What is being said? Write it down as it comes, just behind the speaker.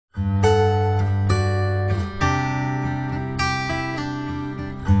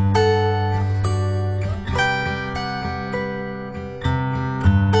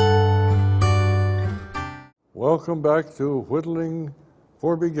welcome back to Whittling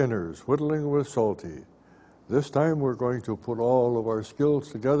for Beginners, Whittling with Salty. This time we're going to put all of our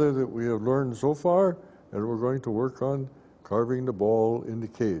skills together that we have learned so far, and we're going to work on carving the ball in the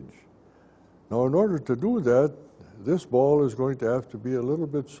cage. Now, in order to do that, this ball is going to have to be a little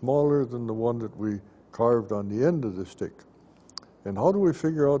bit smaller than the one that we carved on the end of the stick. And how do we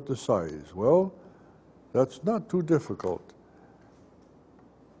figure out the size? Well, that's not too difficult.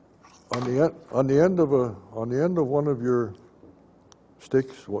 On the end of one of your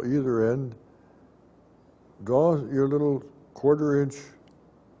sticks, well, either end, draw your little 1/4-inch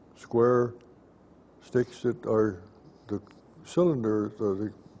square sticks that are the cylinder,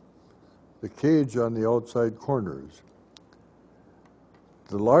 the cage on the outside corners.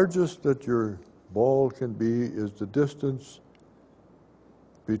 The largest that your ball can be is the distance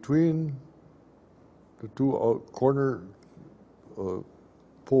between the two corner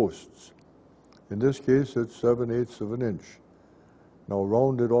posts. In this case, it's 7/8 of an inch. Now,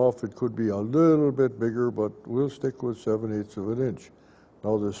 rounded off, it could be a little bit bigger, but we'll stick with 7/8 of an inch.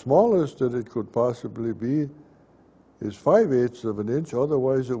 Now, the smallest that it could possibly be is 5/8 of an inch,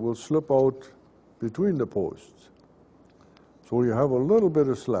 otherwise it will slip out between the posts. So you have a little bit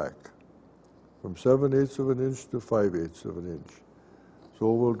of slack, from 7/8 of an inch to 5/8 of an inch.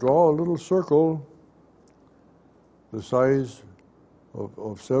 So we'll draw a little circle the size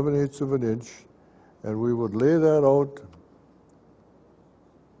of 7/8 of an inch, and we would lay that out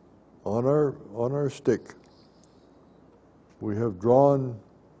on our stick. We have drawn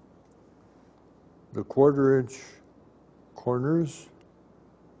the 1/4-inch corners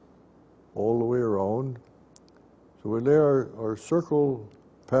all the way around. So we lay our circle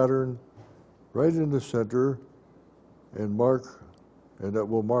pattern right in the center and that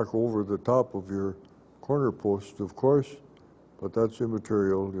will mark over the top of your corner post, of course, but that's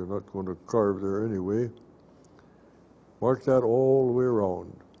immaterial. You're not going to carve there anyway. Mark that all the way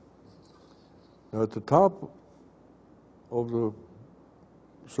around. Now, at the top of the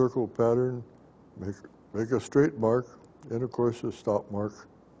circle pattern, make a straight mark, and of course a stop mark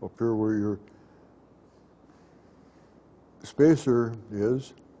up here where your spacer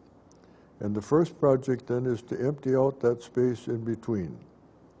is. And the first project then is to empty out that space in between.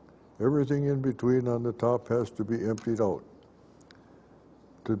 Everything in between on the top has to be emptied out.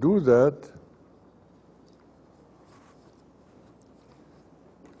 To do that,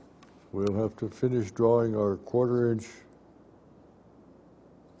 we'll have to finish drawing our 1/4-inch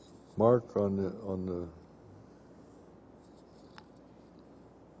mark on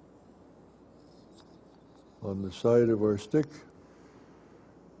the side of our stick.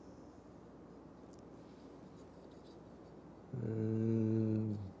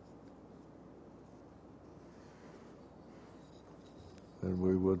 And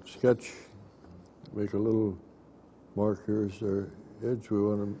we would make a little mark. Here's our edge. We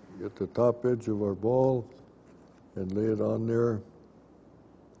want to get the top edge of our ball and lay it on there.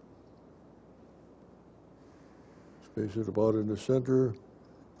 Space it about in the center.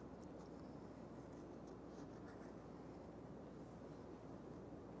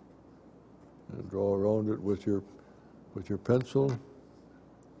 And draw around it with your pencil.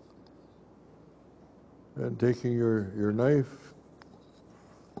 And taking your knife,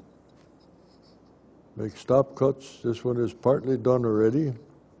 make stop cuts. This one is partly done already.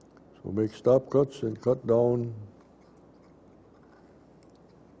 So make stop cuts and cut down.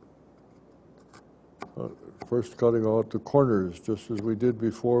 First cutting out the corners, just as we did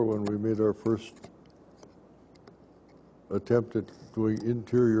before when we made our first attempt at doing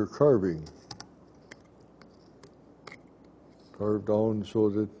interior carving. Carve down so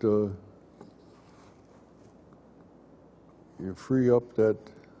that you free up that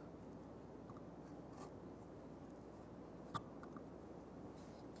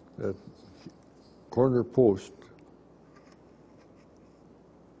corner post.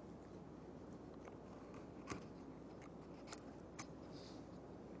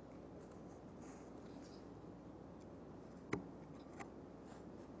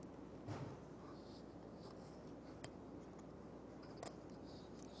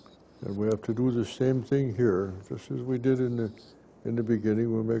 And we have to do the same thing here, just as we did in the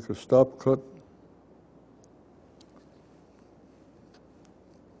beginning. We'll make a stop cut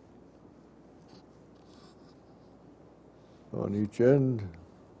on each end.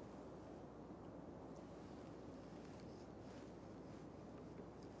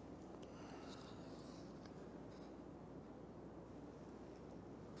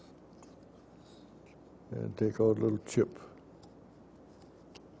 And take out a little chip.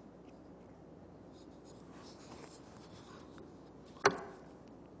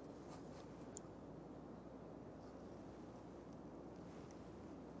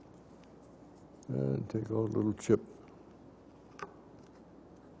 And take out a little chip.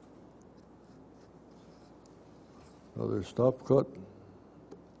 Another stop cut.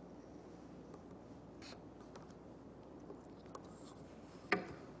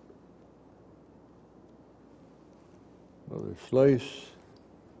 Another slice.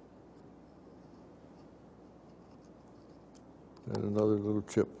 And another little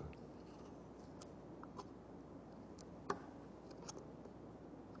chip.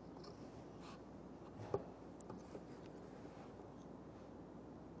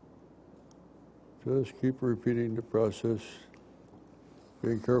 Just keep repeating the process.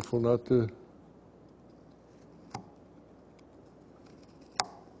 Being careful not to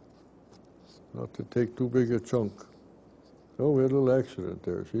take too big a chunk. Oh, we had a little accident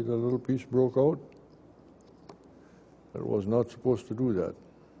there. See that little piece broke out? That was not supposed to do that.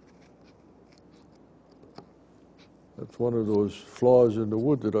 That's one of those flaws in the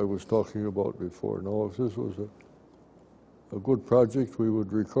wood that I was talking about before. Now, if this was a good project, we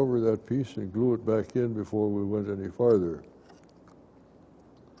would recover that piece and glue it back in before we went any farther.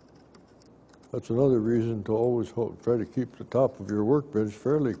 That's another reason to always try to keep the top of your workbench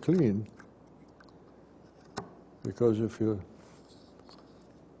fairly clean, because if you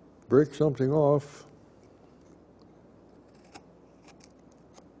break something off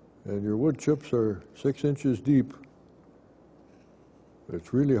and your wood chips are 6 inches deep,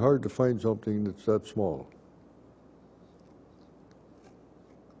 it's really hard to find something that's that small.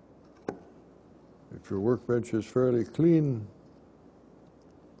 If your workbench is fairly clean,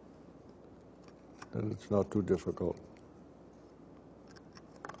 then it's not too difficult.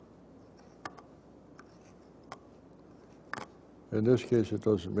 In this case, it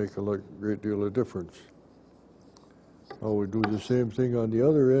doesn't make a great deal of difference. Now we do the same thing on the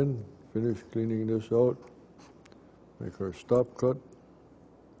other end. Finish cleaning this out. Make our stop cut,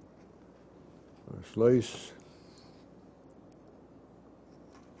 our slice.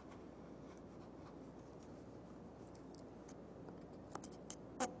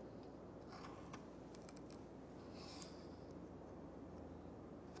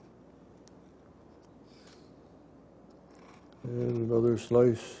 And another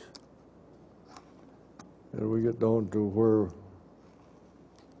slice. And we get down to where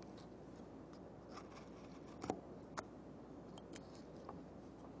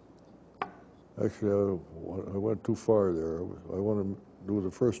actually I went too far there. I want to do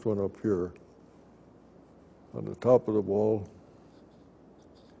the first one up here on the top of the ball.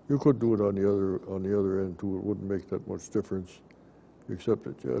 You could do it on the other end too. It wouldn't make that much difference, except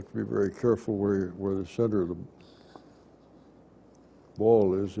that you have to be very careful where the center of the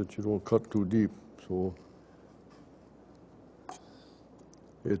ball is, that you don't cut too deep. So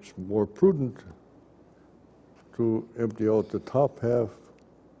it's more prudent to empty out the top half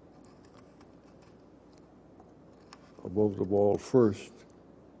above the ball first,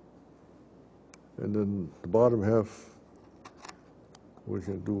 and then the bottom half we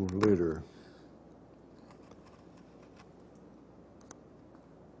can do later.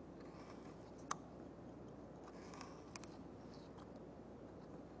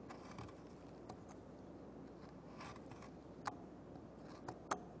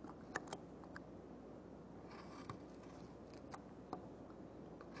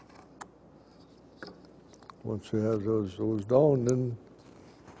 Once you have those down, then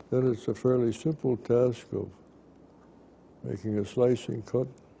it's a fairly simple task of making a slicing cut,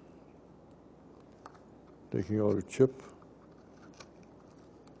 taking out a chip,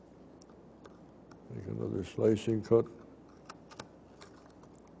 make another slicing cut,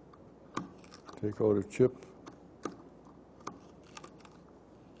 take out a chip,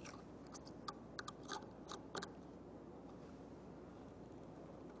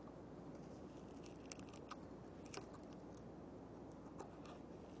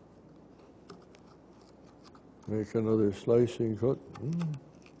 make another slicing cut.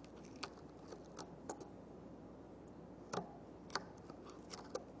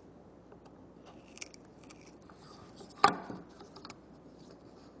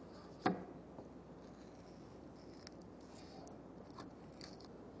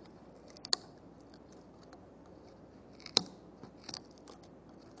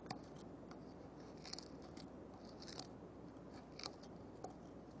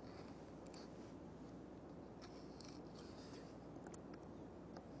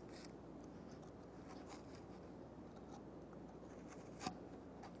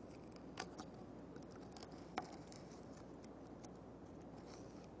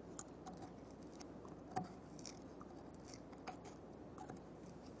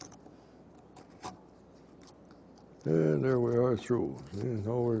 And there we are through. See,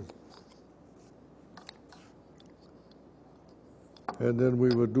 now we're And then we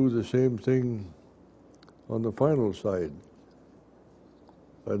would do the same thing on the final side.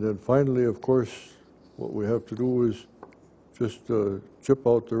 And then finally, of course, what we have to do is just chip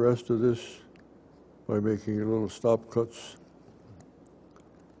out the rest of this by making little stop cuts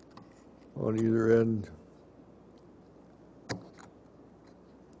on either end.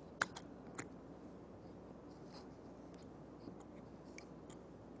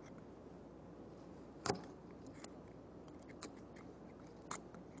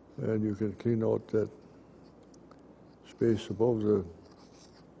 And you can clean out that space above the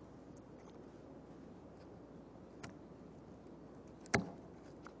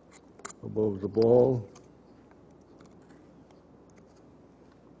ball.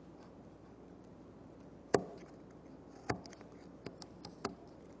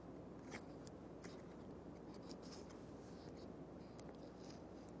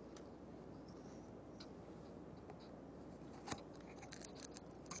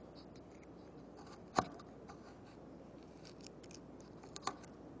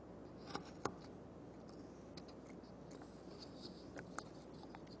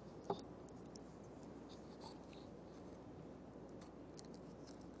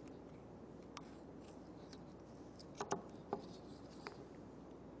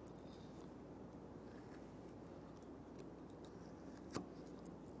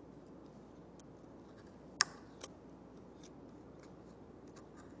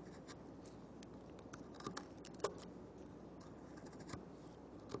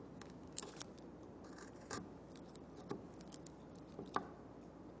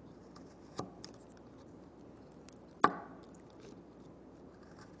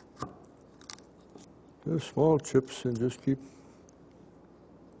 Just small chips and just keep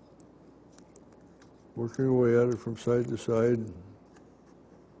working away at it from side to side.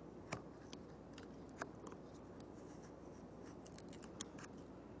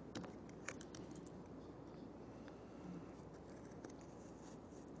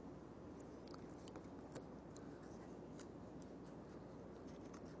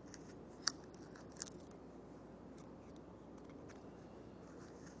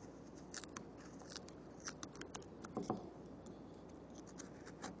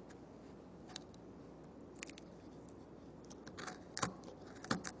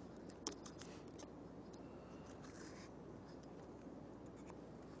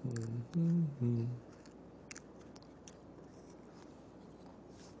 Mm-hmm.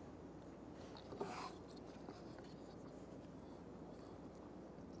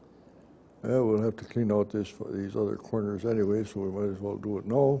 Well, we'll have to clean out these other corners anyway, so we might as well do it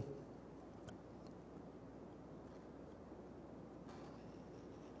now.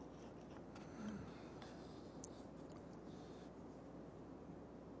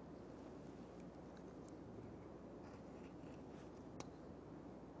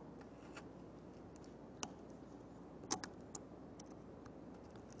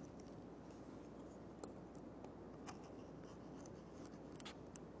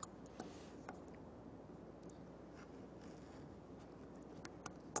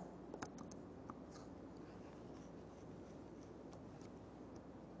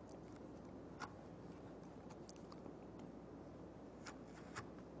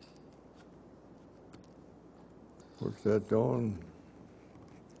 Work that down.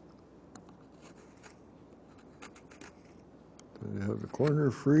 Then you have the corner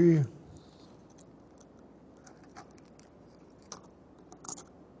free.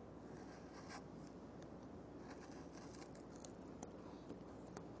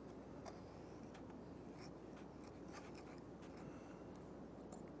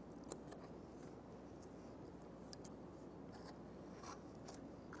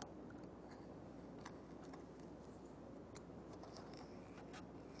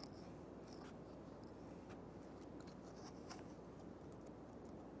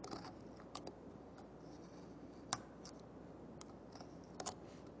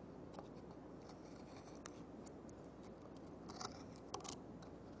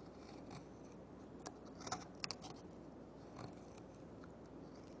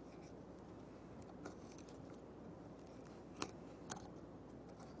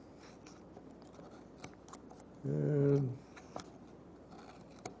 And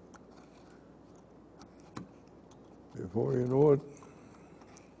before you know it,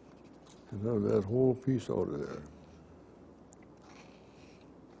 you have that whole piece out of there.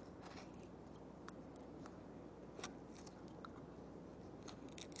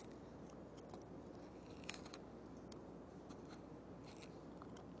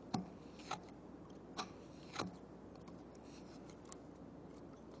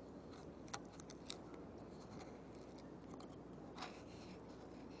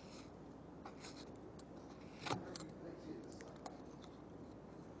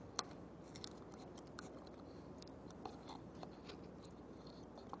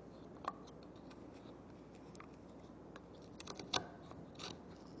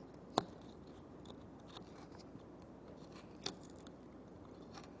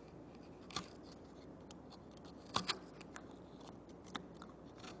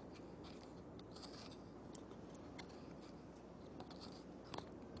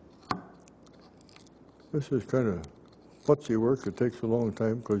 This is kind of futzy work. It takes a long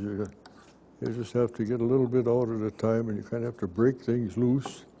time because you just have to get a little bit out at a time, and you kind of have to break things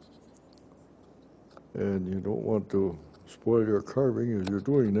loose. And you don't want to spoil your carving as you're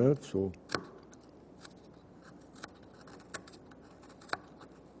doing that, so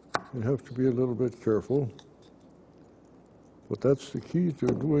you have to be a little bit careful. But that's the key to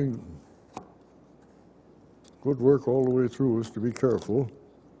doing good work all the way through, is to be careful.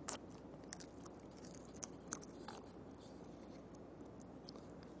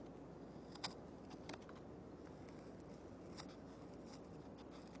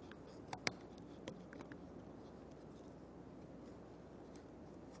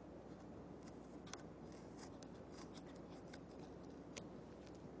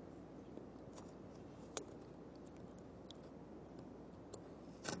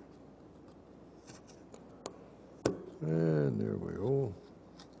 And there we go.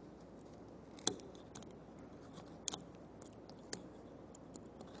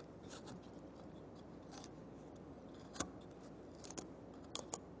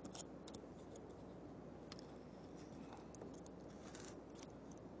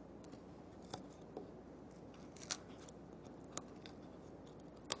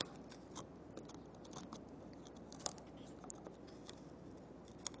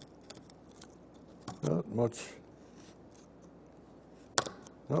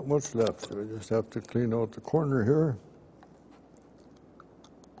 Not much left. We just have to clean out the corner here,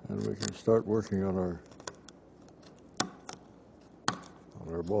 and we can start working on our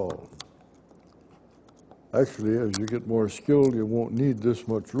ball. Actually, as you get more skilled, you won't need this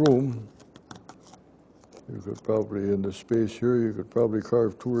much room. You could probably, in the space here, you could probably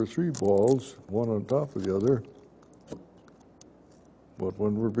carve 2 or 3 balls, one on top of the other. But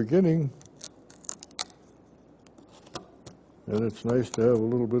when we're beginning, then it's nice to have a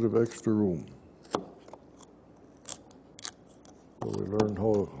little bit of extra room. So we learn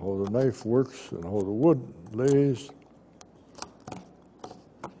how the knife works and how the wood lays.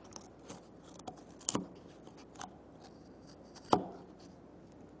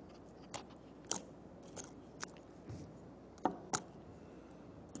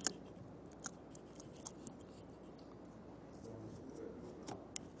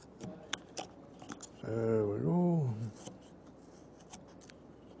 There we go.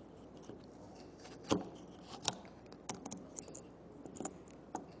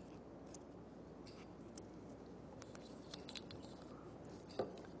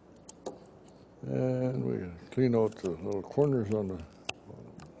 And we clean out the little corners on the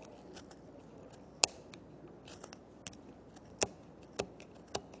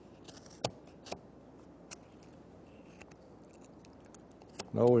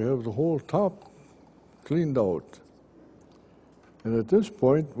Now we have the whole top cleaned out. And at this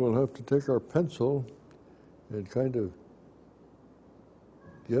point, we'll have to take our pencil and kind of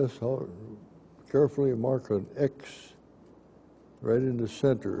guess how, carefully mark an X right in the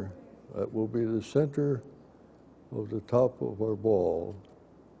center. That will be the center of the top of our ball.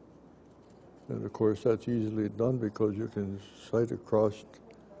 And of course, that's easily done because you can sight across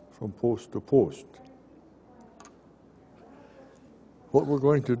from post to post. What we're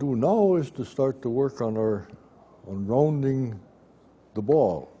going to do now is to start to work on rounding the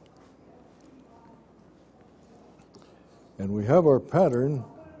ball. And we have our pattern.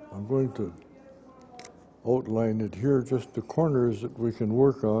 I'm going to outline it here, just the corners that we can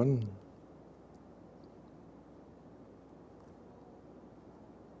work on.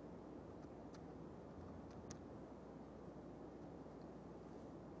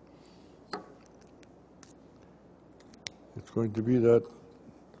 It's going to be that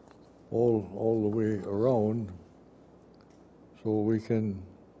all the way around, so we can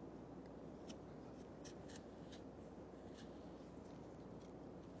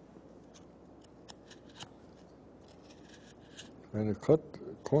kind of cut the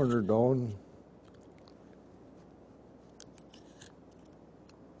corner down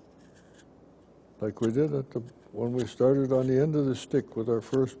like we did when we started on the end of the stick with our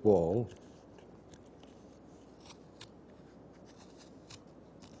first ball.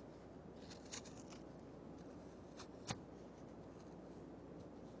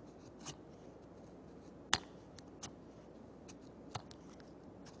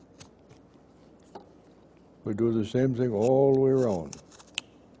 We do the same thing all the way around.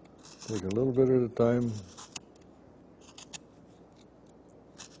 Take a little bit at a time.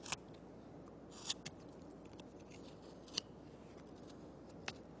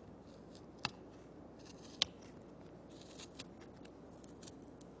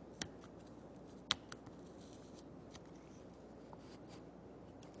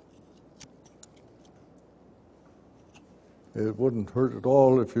 It wouldn't hurt at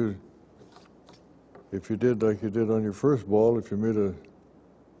all if you did like you did on your first ball, if you made a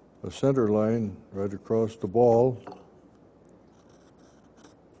center line right across the ball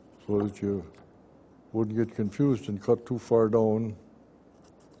so that you wouldn't get confused and cut too far down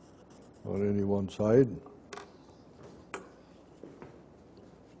on any one side.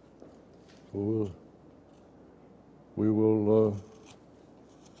 So we will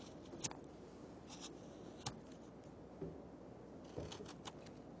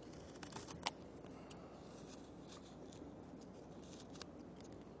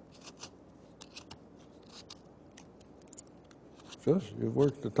you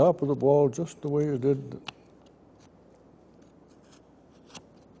work the top of the ball just the way you did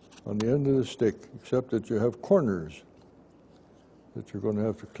on the end of the stick, except that you have corners that you're going to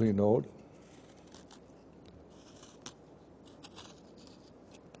have to clean out.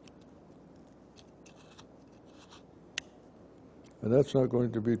 And that's not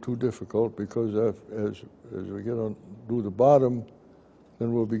going to be too difficult because as we get on do the bottom,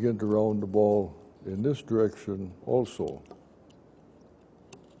 then we'll begin to round the ball in this direction also.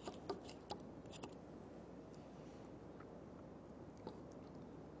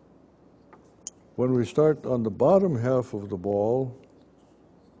 When we start on the bottom half of the ball,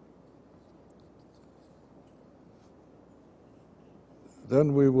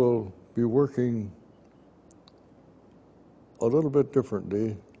 then we will be working a little bit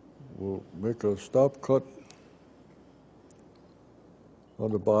differently. We'll make a stop cut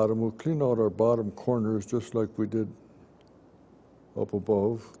on the bottom. We'll clean out our bottom corners just like we did up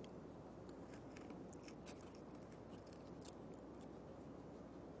above.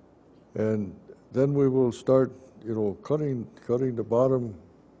 And then we will start, cutting the bottom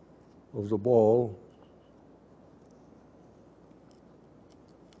of the ball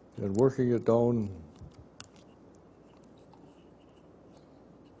and working it down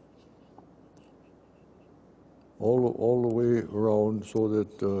all the way around so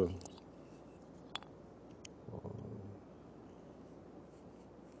that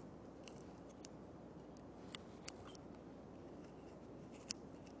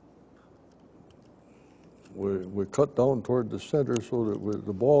we cut down toward the center so that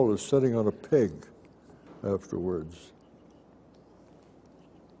the ball is setting on a peg afterwards.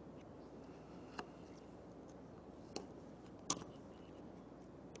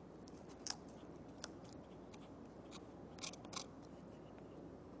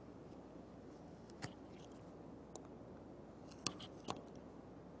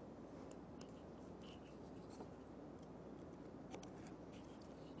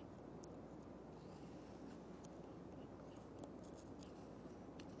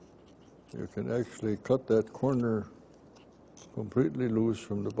 You can actually cut that corner completely loose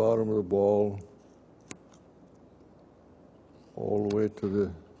from the bottom of the ball all the way to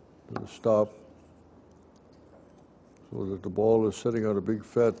the stop so that the ball is sitting on a big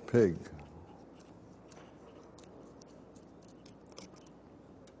fat peg.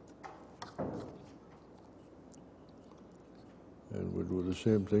 And we'll do the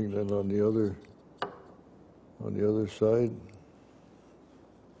same thing then on the other side.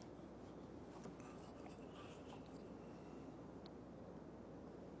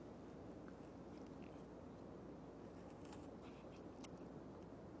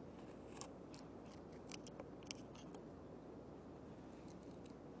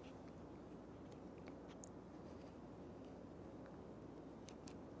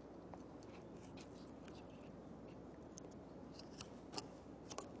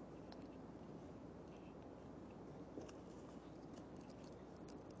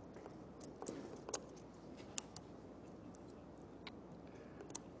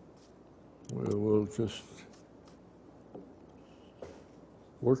 We'll just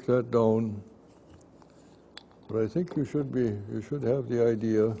work that down, but I think you should have the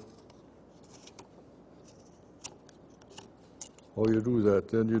idea how you do that.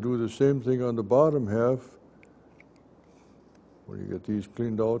 Then you do the same thing on the bottom half. When you get these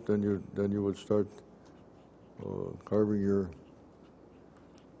cleaned out, then you would start carving your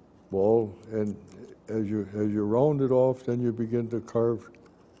ball, and as you round it off, then you begin to carve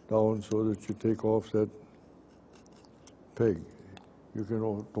down so that you take off that peg. You can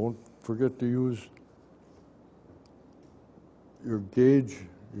don't forget to use your gauge.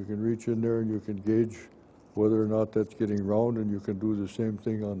 You can reach in there and you can gauge whether or not that's getting round, and you can do the same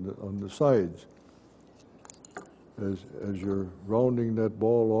thing on the sides. As you're rounding that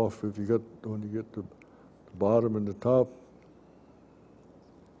ball off, when you get the bottom and the top,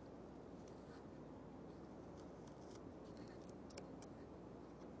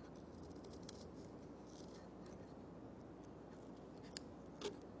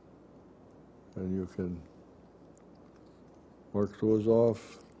 you can mark those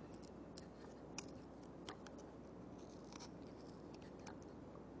off.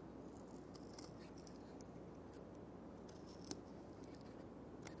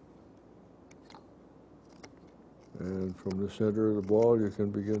 And from the center of the ball, you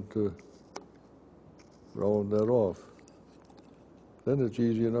can begin to round that off. Then it's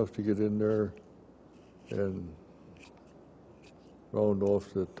easy enough to get in there and round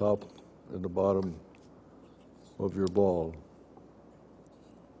off the top and the bottom of your ball.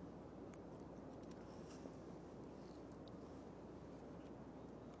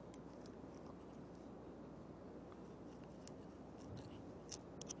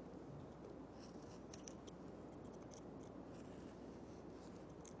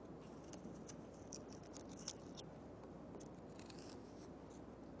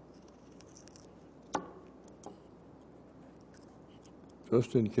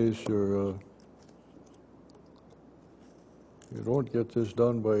 Just in case you don't get this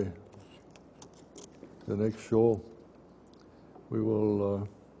done by the next show, we will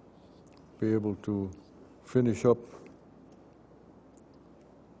be able to finish up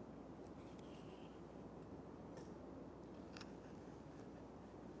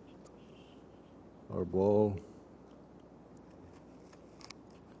our ball.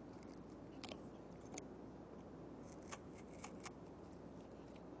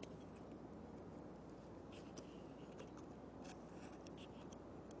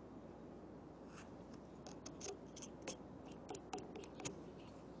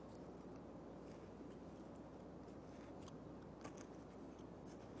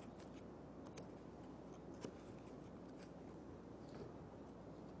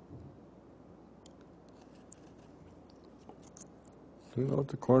 Clean out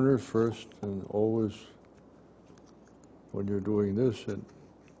the corners first, and always when you're doing this, then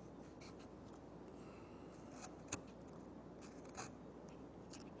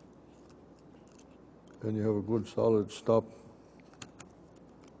you have a good solid stop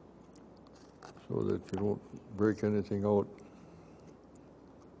so that you don't break anything out.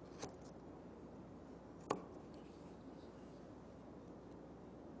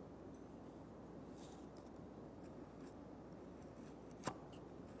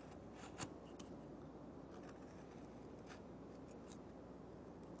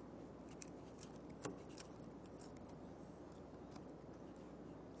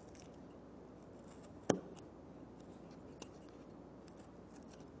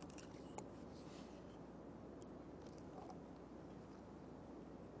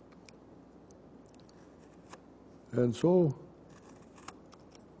 And so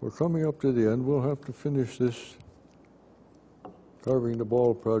we're coming up to the end. We'll have to finish this carving the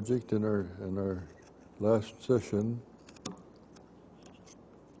ball project in our last session.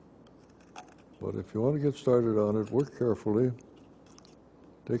 But if you want to get started on it, work carefully.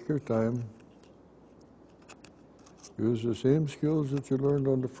 Take your time. Use the same skills that you learned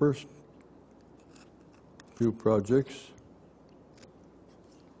on the first few projects,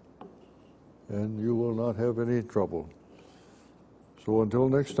 and you will not have any trouble. So until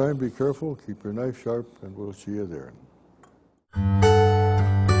next time, be careful, keep your knife sharp, and we'll see you there.